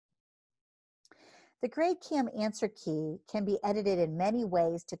The GradeCam answer key can be edited in many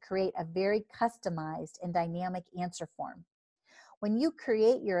ways to create a very customized and dynamic answer form. When you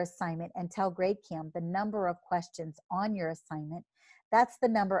create your assignment and tell GradeCam the number of questions on your assignment, that's the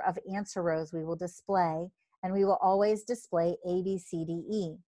number of answer rows we will display, and we will always display A, B, C, D,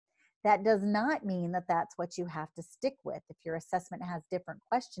 E. That does not mean that that's what you have to stick with. If your assessment has different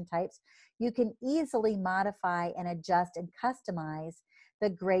question types, you can easily modify and adjust and customize the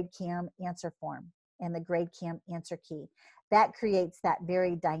GradeCam answer form and the GradeCam answer key. That creates that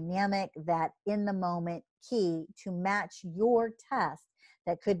very dynamic, that in-the-moment key to match your test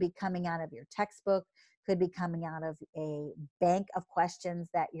that could be coming out of your textbook, could be coming out of a bank of questions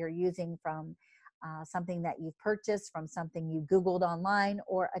that you're using from something that you've purchased, from something you Googled online,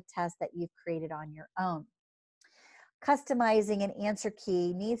 or a test that you've created on your own. Customizing an answer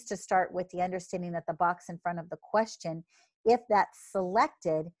key needs to start with the understanding that the box in front of the question, if that's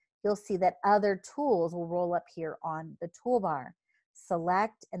selected, you'll see that other tools will roll up here on the toolbar.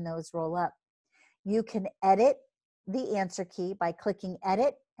 Select and those roll up. You can edit the answer key by clicking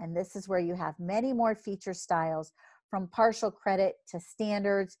edit, and this is where you have many more feature styles, from partial credit to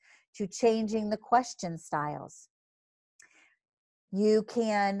standards to changing the question styles. You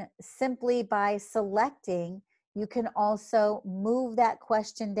can simply, by selecting, you can also move that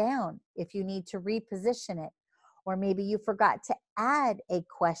question down if you need to reposition it, or maybe you forgot to add a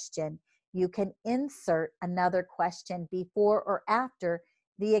question. You can insert another question before or after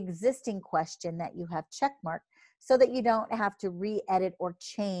the existing question that you have checkmarked, so that you don't have to re-edit or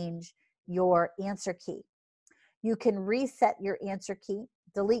change your answer key. You can reset your answer key,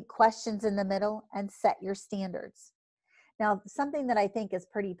 delete questions in the middle, and set your standards. Now, something that I think is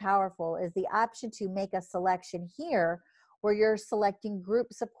pretty powerful is the option to make a selection here where you're selecting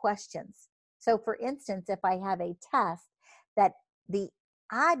groups of questions. So for instance, if I have a test that the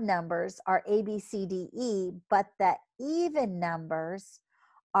odd numbers are A, B, C, D, E, but the even numbers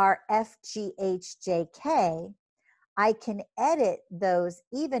are F, G, H, J, K, I can edit those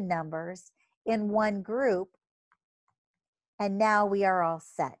even numbers in one group, and now we are all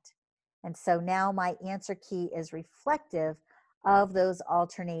set. And so now my answer key is reflective of those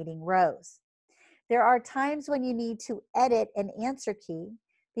alternating rows. There are times when you need to edit an answer key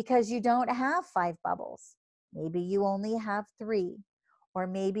because you don't have 5 bubbles. Maybe you only have 3, or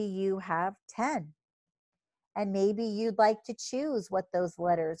maybe you have 10. And maybe you'd like to choose what those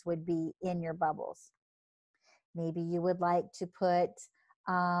letters would be in your bubbles. Maybe you would like to put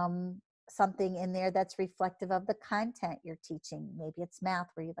something in there that's reflective of the content you're teaching. Maybe it's math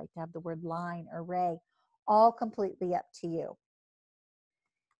where you'd like to have the word line, array, all completely up to you.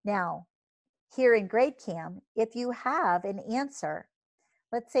 Now, here in GradeCam, if you have an answer,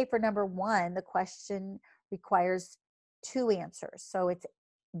 let's say for number 1, the question requires 2 answers. So it's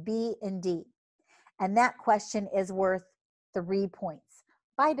B and D. And that question is worth 3 points.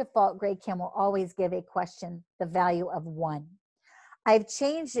 By default, GradeCam will always give a question the value of 1. I've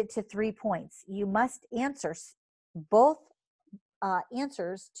changed it to 3 points. You must answer both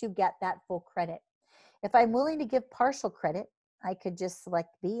answers to get that full credit. If I'm willing to give partial credit, I could just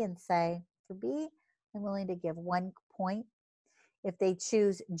select B and say, for B, I'm willing to give 1 point. If they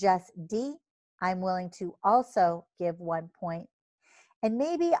choose just D, I'm willing to also give 1 point. And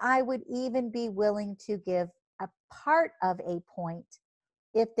maybe I would even be willing to give a part of a point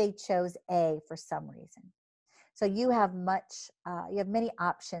if they chose A for some reason. So you have many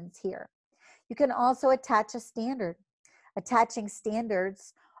options here. You can also attach a standard. Attaching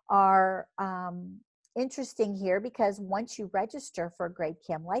standards are interesting here because once you register for a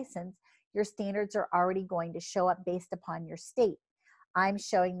GradeCam license, your standards are already going to show up based upon your state. I'm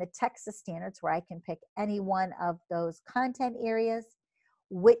showing the Texas standards where I can pick any one of those content areas,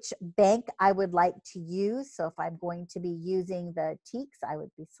 which bank I would like to use. So if I'm going to be using the TEKS, I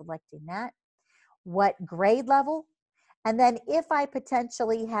would be selecting that. What grade level, and then if I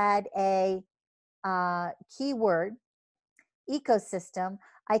potentially had a keyword ecosystem,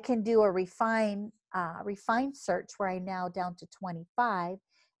 I can do a refined search where I'm now down to 25,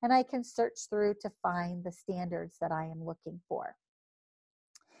 and I can search through to find the standards that I am looking for.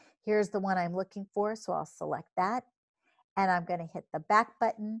 Here's the one I'm looking for, so I'll select that, and I'm going to hit the back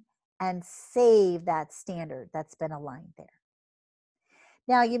button and save that standard that's been aligned there.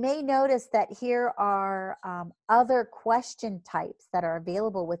 Now, you may notice that here are other question types that are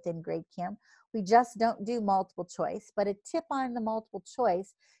available within GradeCam. We just don't do multiple choice, but a tip on the multiple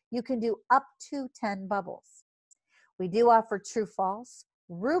choice, you can do up to 10 bubbles. We do offer true false,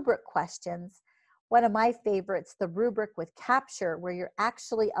 rubric questions. One of my favorites, the rubric with capture, where you're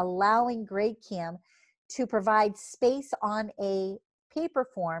actually allowing GradeCam to provide space on a paper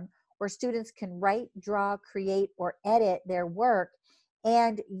form where students can write, draw, create, or edit their work,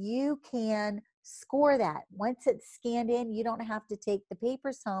 and you can score that. Once it's scanned in, you don't have to take the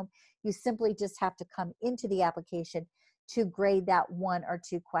papers home. You simply just have to come into the application to grade that 1 or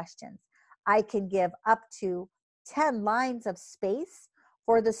 2 questions. I can give up to 10 lines of space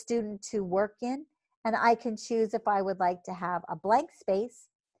for the student to work in, and I can choose if I would like to have a blank space,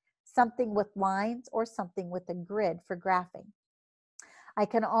 something with lines, or something with a grid for graphing. I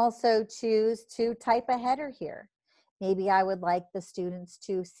can also choose to type a header here. Maybe I would like the students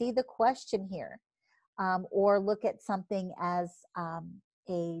to see the question here, or look at something as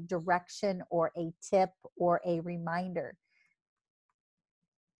a direction or a tip or a reminder.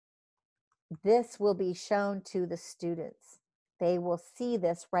 This will be shown to the students. They will see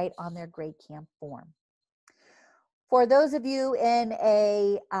this right on their GradeCam form. For those of you in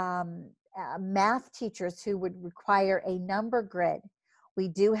math teachers who would require a number grid, we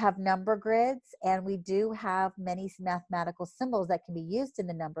do have number grids, and we do have many mathematical symbols that can be used in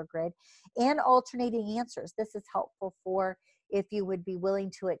the number grid, and alternating answers. This is helpful for if you would be willing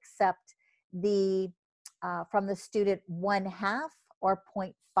to accept the from the student 1/2 or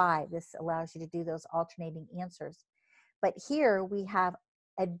 0.5. This allows you to do those alternating answers. But here we have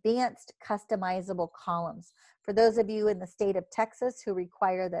advanced customizable columns. For those of you in the state of Texas who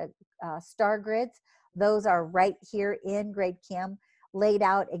require the star grids, those are right here in GradeCam, laid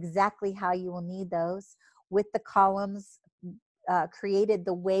out exactly how you will need those, with the columns created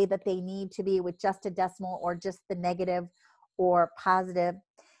the way that they need to be, with just a decimal or just the negative or positive.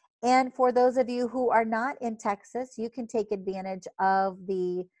 And for those of you who are not in Texas, you can take advantage of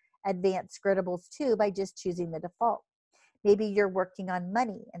the advanced gridables too by just choosing the default. Maybe you're working on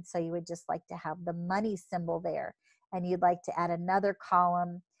money, and so you would just like to have the money symbol there, and you'd like to add another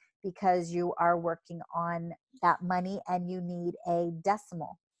column because you are working on that money and you need a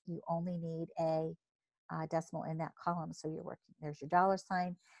decimal. You only need a decimal in that column. So you're working, there's your dollar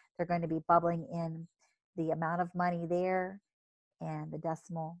sign. They're going to be bubbling in the amount of money there, and the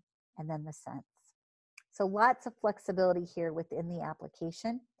decimal, and then the cents. So lots of flexibility here within the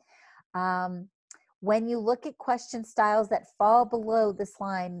application. When you look at question styles that fall below this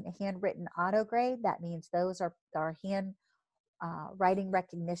line, handwritten auto grade, that means those are hand writing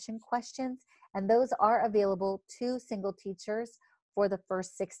recognition questions, and those are available to single teachers for the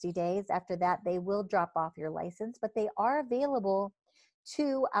first 60 days. After that, they will drop off your license, but they are available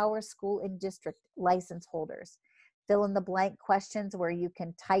to our school and district license holders. Fill in the blank questions where you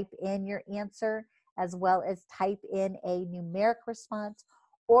can type in your answer, as well as type in a numeric response,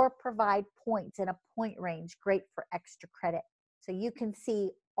 or provide points in a point range, great for extra credit. So you can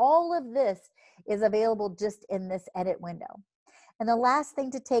see all of this is available just in this edit window. And the last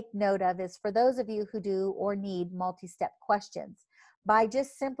thing to take note of is for those of you who do or need multi-step questions, by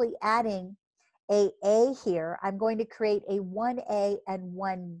just simply adding a here, I'm going to create a 1A and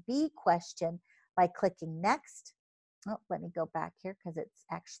 1B question by clicking next. Oh, let me go back here because it's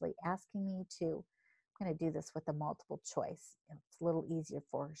actually asking me to. I'm going to do this with a multiple choice. It's a little easier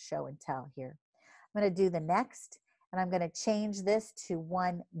for show and tell here. I'm going to do the next, and I'm going to change this to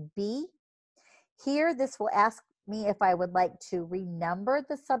 1B. Here, this will ask me if I would like to renumber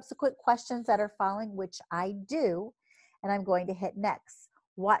the subsequent questions that are following, which I do, and I'm going to hit next.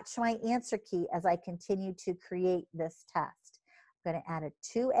 Watch my answer key as I continue to create this test. I'm going to add a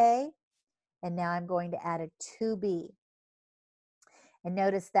 2A, and now I'm going to add a 2B. And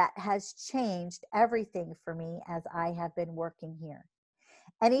notice that has changed everything for me as I have been working here.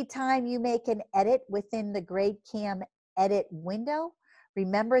 Anytime you make an edit within the GradeCam edit window,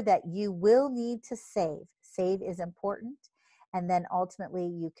 remember that you will need to save. Save is important, and then ultimately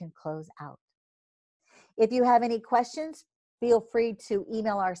you can close out. If you have any questions, feel free to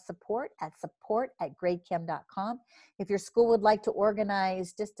email our support at support@gradecam.com. If your school would like to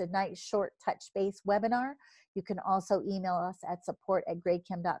organize just a nice short touch base webinar, you can also email us at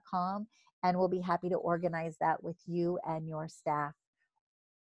support@gradecam.com, and we'll be happy to organize that with you and your staff.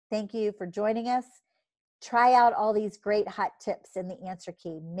 Thank you for joining us. Try out all these great hot tips in the answer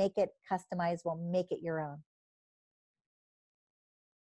key. Make it customizable, make it your own.